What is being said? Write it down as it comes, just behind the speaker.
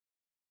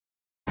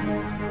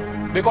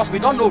Because we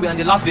don't know we are in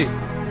the last day.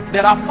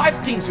 There are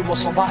 5 things you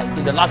must survive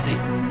in the last day.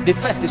 The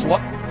first is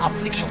what?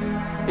 Affliction.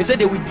 He said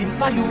they will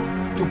deliver you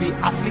to be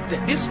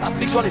afflicted. This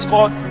affliction is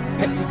called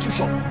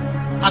persecution.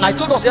 And I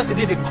told us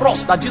yesterday, the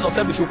cross that Jesus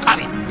said we should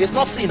carry is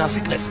not sin and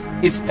sickness,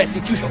 it's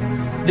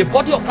persecution. The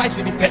body of Christ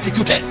will be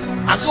persecuted.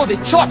 And so the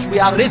church we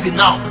are raising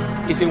now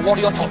is a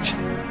warrior church.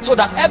 So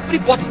that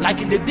everybody,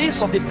 like in the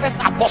days of the first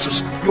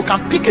apostles, you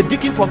can pick a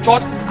deacon from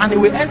church and he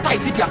will enter a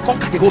city and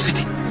conquer the whole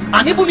city.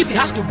 And even if he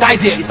has to die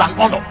there, it's an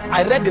honor.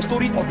 I read the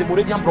story of the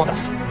Moravian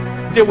brothers.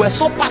 They were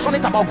so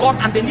passionate about God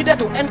and they needed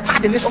to enter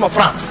the nation of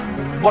France.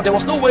 But there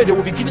was no way they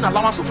would be giving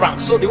allowance to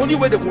France. So the only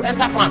way they could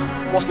enter France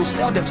was to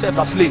sell themselves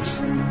as slaves.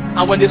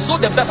 And when they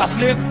sold themselves as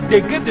slaves,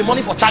 they gave the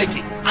money for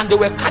charity. And they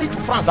were carried to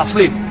France as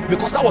slaves.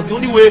 Because that was the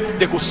only way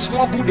they could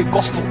smuggle the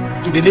gospel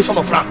to the nation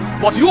of France.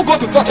 But you go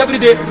to church every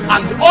day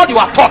and all you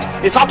are taught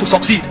is how to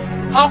succeed.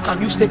 How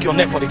can you stake your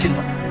neck for the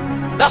kingdom?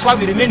 That's why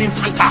we remain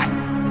infantile.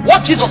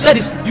 What Jesus said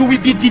is, you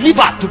will be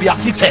delivered to be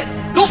afflicted.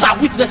 Those are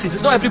witnesses.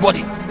 It's not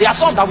everybody. There are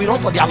some that will run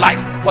for their life.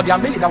 But there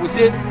are many that will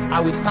say, I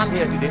will stand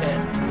here to the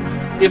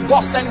end. If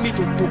God sent me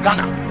to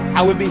Ghana,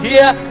 I will be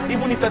here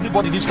even if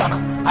everybody leaves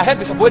Ghana. I heard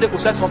Bishop Oedeko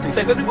said something. He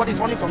said, if everybody is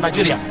running from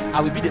Nigeria,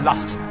 I will be the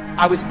last.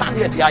 I will stand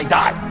here till I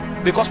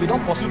die. Because we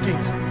don't pursue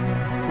things.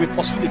 We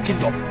pursue the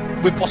kingdom.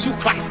 We pursue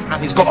Christ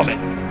and his government.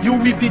 You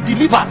will be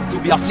delivered to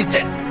be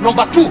afflicted.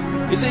 Number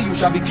 2, he said, you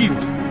shall be killed.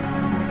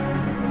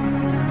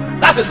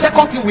 That's the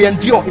second thing we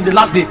endure in the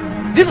last day.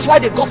 This is why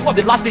the gospel of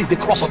the last day is the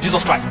cross of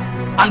Jesus Christ.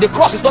 And the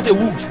cross is not a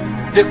wood.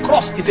 The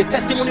cross is a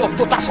testimony of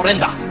total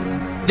surrender.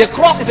 The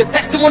cross is a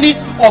testimony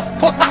of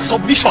total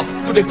submission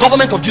to the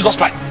government of Jesus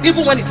Christ,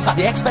 even when it is at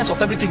the expense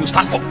of everything you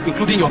stand for,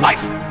 including your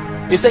life.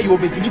 He said you will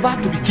be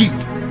delivered to be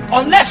killed.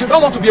 Unless you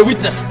don't want to be a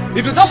witness.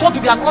 If you just want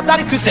to be an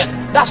ordinary Christian,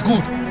 that's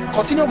good.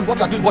 Continue with what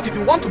you are doing. But if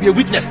you want to be a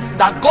witness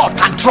that God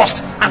can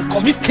trust and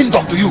commit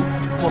kingdom to you,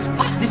 you must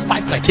pass these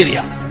 5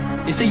 criteria.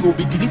 He said you will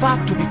be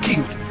delivered to be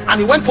killed. And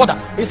he went further.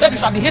 He said you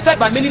shall be hated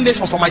by many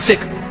nations for my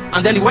sake.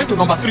 And then he went to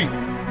number 3.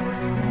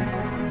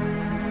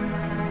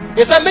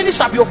 He said many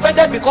shall be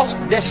offended because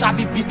there shall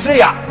be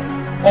betrayal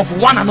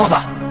of one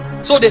another.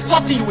 So the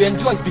third thing you will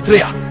endure is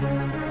betrayal.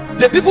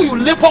 The people you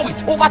labor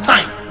with over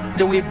time,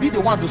 they will be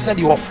the ones to send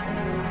you off.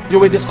 You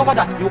will discover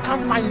that you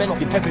can't find men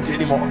of integrity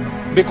anymore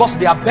because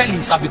their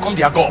bellies have become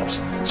their gods.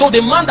 So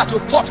the man that you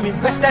thought you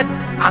invested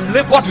and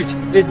labored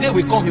with, the day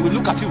will come, he will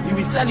look at you, he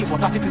will sell you for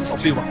 30 pieces of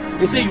silver.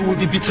 He say you will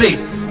be betrayed.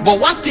 But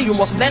one thing you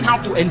must learn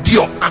how to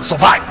endure and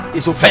survive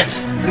is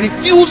offense.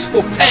 Refuse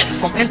offense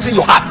from entering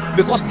your heart,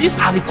 because these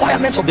are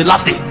requirements of the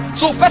last day.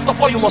 So first of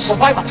all, you must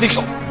survive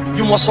affliction,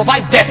 you must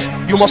survive death,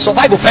 you must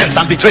survive offense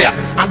and betrayal.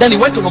 And then he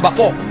went to number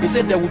 4. He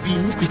said there will be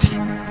iniquity.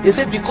 He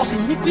said because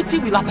iniquity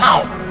will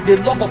abound, the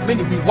love of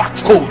many will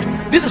wax cold.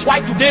 This is why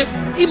today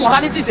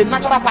immorality is a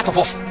natural part of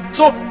us.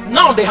 So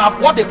now they have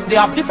they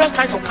have different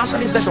kinds of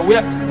counseling sessions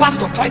where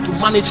pastors try to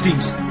manage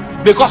things,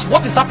 because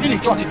what is happening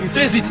in church, if he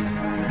says it,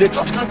 the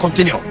church can't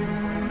continue.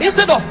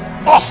 Instead of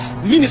us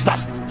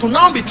ministers to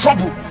now be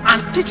troubled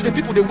and teach the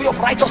people the way of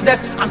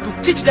righteousness and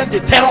to teach them the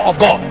terror of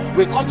God,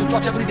 we come to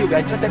church every day, we are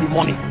interested in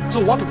money, so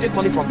we want to take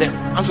money from them.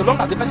 And so long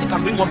as the person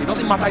can bring money, it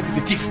doesn't matter if he's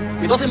a thief,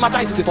 it doesn't matter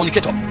if he's a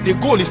fornicator. The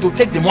goal is to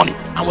take the money,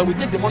 and when we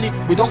take the money,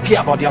 we don't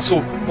care about their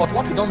soul. But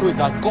what we don't know is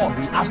that God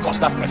will ask us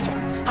that question.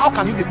 How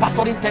can you be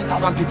pastoring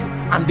 10,000 people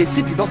and the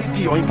city doesn't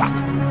feel your impact?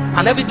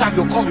 And every time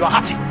you come, you are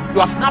happy,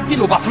 you are snapping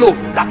overflow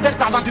that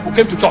 10,000 people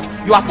came to church.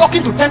 You are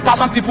talking to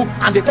 10,000 people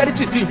and the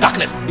territory is still in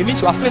darkness. It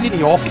means you are failing in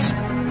your office.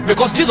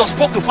 Because Jesus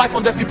spoke to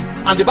 500 people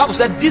and the Bible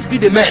said, these be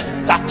the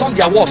men that turned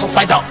their walls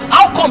upside down.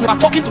 How come you are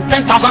talking to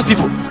 10,000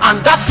 people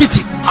and that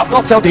city have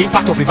not felt the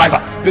impact of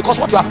revival? Because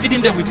what you are feeding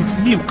them with is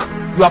milk.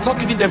 You have not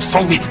given them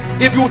strong meat.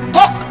 If you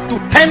talk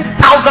to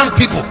 10,000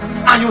 people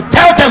and you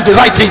tell them the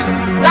right thing,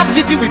 that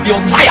city will be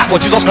on fire for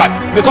Jesus Christ,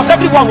 because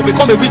everyone will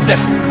become a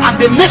witness and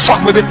the nation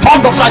will be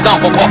turned upside down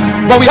for God.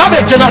 But we have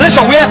a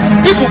generation where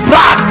people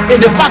brag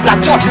in the fact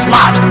that church is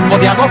large, but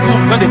they are not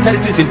moved when the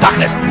territory is in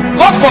darkness.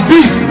 God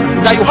forbid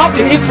that you have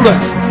the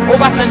influence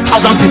over 10,000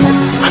 people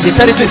and the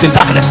territory is in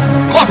darkness.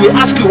 God will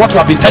ask you what you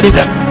have been telling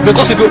them,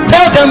 because if you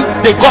tell them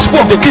the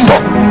gospel of the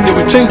kingdom, they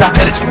will change that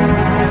territory.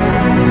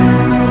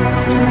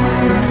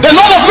 The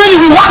Lord of many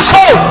will wax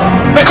cold,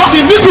 because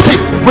iniquity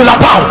will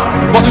abound.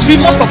 But you see,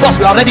 most of us,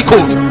 we are already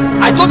cold.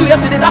 I told you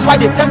yesterday, that's why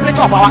the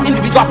temperature of our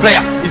individual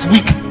prayer is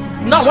weak.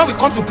 Now when we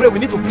come to pray,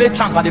 we need to play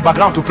chant at the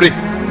background to pray.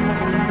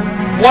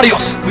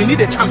 Warriors, we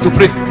need a chant to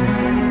pray.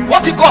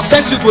 What if God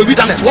sends you to a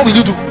wilderness? What will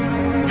you do?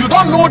 You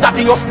don't know that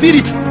in your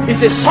spirit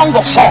is a song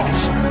of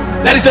songs.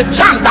 There is a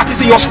chant that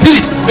is in your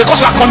spirit, because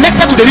you are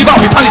connected to the river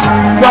of eternity.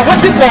 You are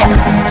waiting for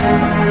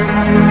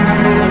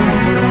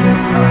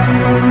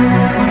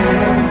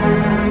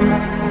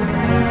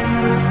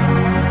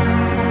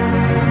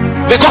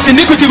because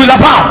iniquity will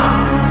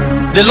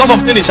abound, the love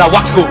of many shall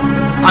wax cold.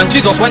 And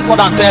Jesus went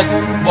further and said,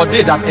 but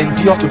they that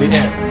endure to the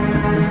end.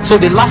 So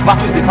the last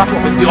battle is the battle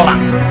of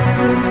endurance.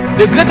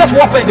 The greatest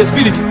warfare in the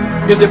spirit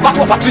is the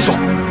battle of attrition.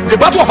 The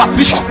battle of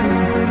attrition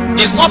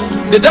is not,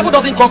 the devil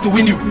doesn't come to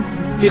win you,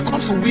 he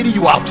comes to weary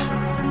you out.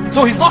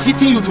 So he's not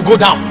hitting you to go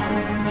down.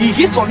 He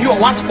hits on you on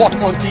one spot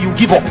until you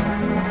give up.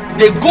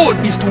 The goal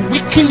is to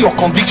weaken your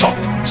conviction,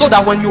 so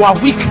that when you are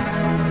weak,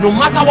 no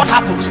matter what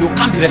happens, you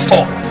can't be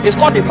restored. It's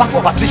called the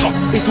battle of attrition.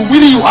 It's to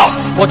weary you out.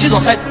 But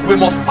Jesus said we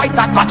must fight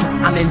that battle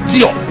and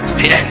endure to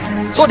the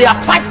end. So there are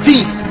 5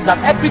 things that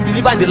every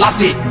believer in the last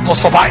day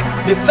must survive.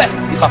 The first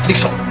is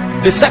affliction.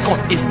 The second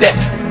is death.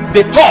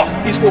 The third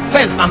is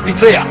offense and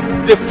betrayal.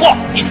 The fourth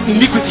is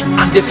iniquity.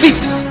 And the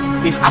fifth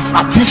is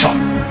attrition.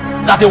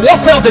 That the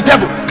warfare of the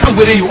devil can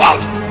weary you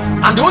out.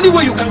 And the only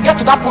way you can get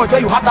to that point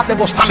where you have that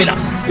level of stamina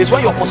is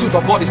when your pursuit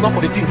of God is not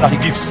for the things that he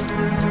gives.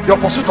 Your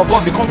pursuit of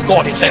God becomes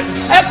God himself.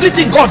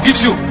 Everything God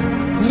gives you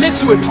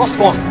makes you a trust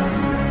fund.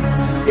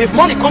 If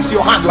money comes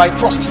to your hand, you are a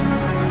trust.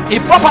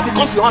 If property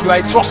comes to your hand, you are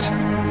a trust.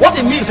 What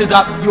it means is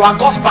that you are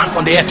God's bank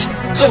on the earth.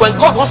 So when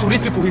God wants to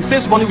reach people, he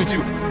saves money with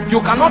you.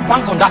 You cannot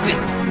bank on that thing,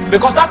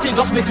 because that thing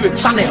just makes you a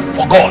channel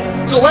for God.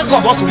 So when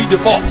God wants to reach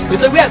the poor, he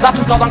say, where is that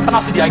 2,000 Ghana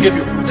cedi I gave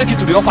you? Take it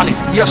to the orphanage.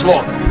 Yes,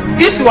 Lord.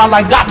 If you are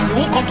like that, you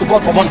won't come to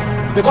God for money,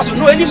 because you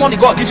know any money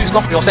God gives you is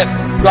not for yourself.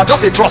 You are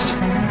just a trust.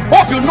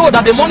 Hope you know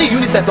that the money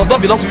UNICEF does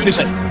not belong to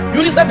UNICEF.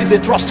 UNICEF is a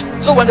trust.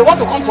 So when they want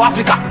to come to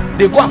Africa,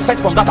 they go and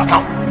fetch from that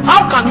account.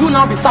 How can you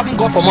now be serving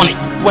God for money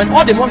when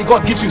all the money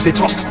God gives you is a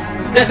trust?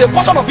 There's a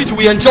portion of it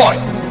we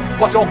enjoy,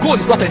 but your goal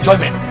is not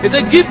enjoyment. They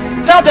say,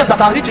 tell them that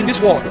are rich in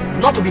this world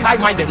not to be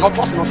high-minded, not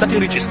trust in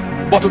uncertain riches,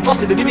 but to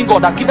trust in the living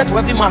God that giveth to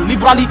every man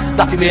liberally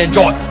that he may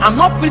enjoy. I'm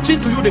not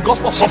preaching to you the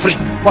gospel of suffering,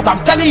 but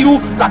I'm telling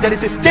you that there is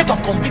a state of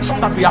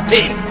conviction that we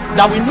attain,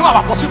 that we know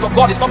our pursuit of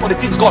God is not for the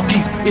things God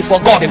gives, it's for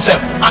God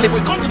himself. And if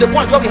we come to the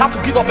point where we have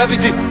to give up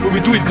everything, we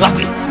will do it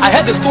gladly. I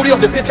heard the story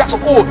of the patriarchs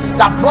of old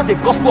that brought the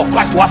gospel of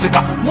Christ to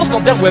Africa. Most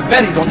of them were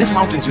buried on these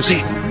mountains, you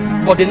see,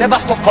 but they never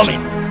stopped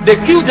coming.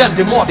 They killed them,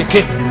 the more they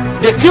came.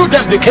 They killed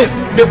them, they came.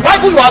 The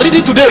Bible you are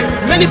reading today,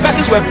 many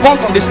persons were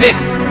burnt on the stake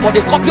for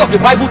the copy of the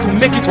Bible to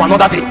make it to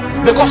another day.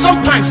 Because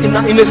sometimes in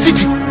a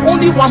city,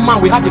 only one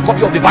man will have the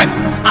copy of the Bible,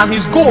 and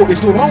his goal is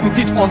to run with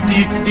it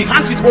until he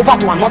hands it over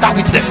to another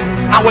witness.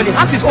 And when he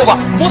hands it over,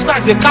 most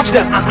times they catch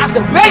them and ask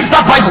them, where is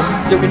that Bible?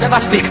 They will never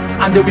speak,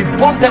 and they will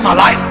burn them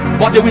alive,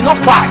 but they will not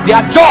cry.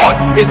 Their joy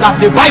is that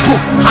the Bible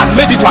has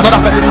made it to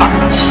another person's hand.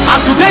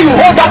 And today you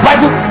hold that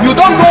Bible, you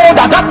don't know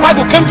that that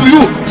Bible came to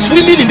you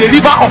swimming in the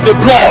river of the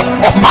blood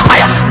of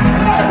Matthias.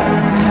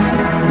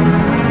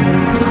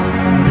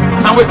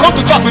 And we come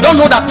to church, we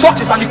don't know that church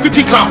is an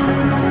equipping ground.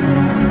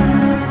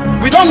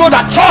 We don't know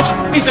that church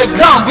is a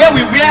ground where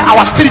we wear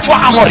our spiritual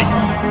armory.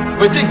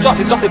 We think church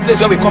is just a place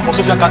where we come for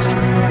social gathering.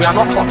 We are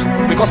not taught,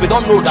 because we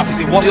don't know that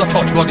it's a warrior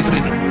church for this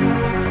reason.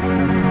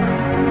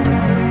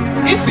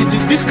 If it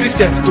is these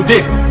Christians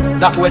today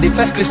that were the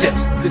first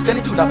Christians,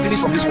 Christianity would have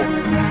finished from this world.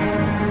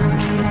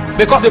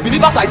 Because the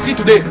believers I see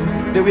today,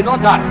 they will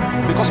not die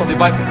because of the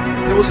Bible.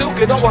 They will say,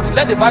 okay, don't worry,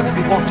 let the Bible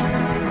be burnt.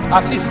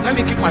 At least let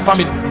me keep my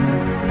family.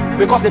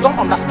 Because they don't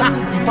understand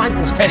divine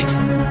prosperity.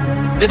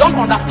 They don't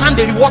understand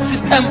the reward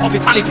system of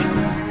eternity.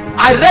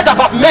 I read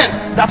about men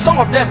that some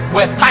of them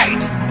were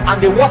tied and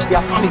they watched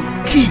their family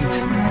killed,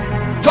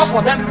 just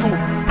for them to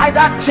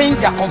either change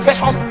their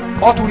confession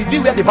or to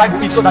reveal where the Bible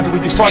is so that they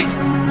will destroy it.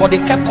 But they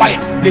kept quiet.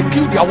 They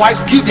killed their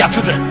wives, killed their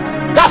children.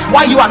 That's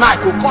why you and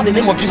I could call the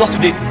name of Jesus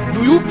today.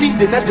 Do you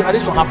think the next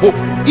generation have hope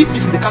if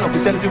this is the kind of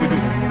Christianity we do?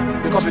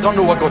 Because we don't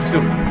know what God is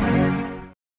doing.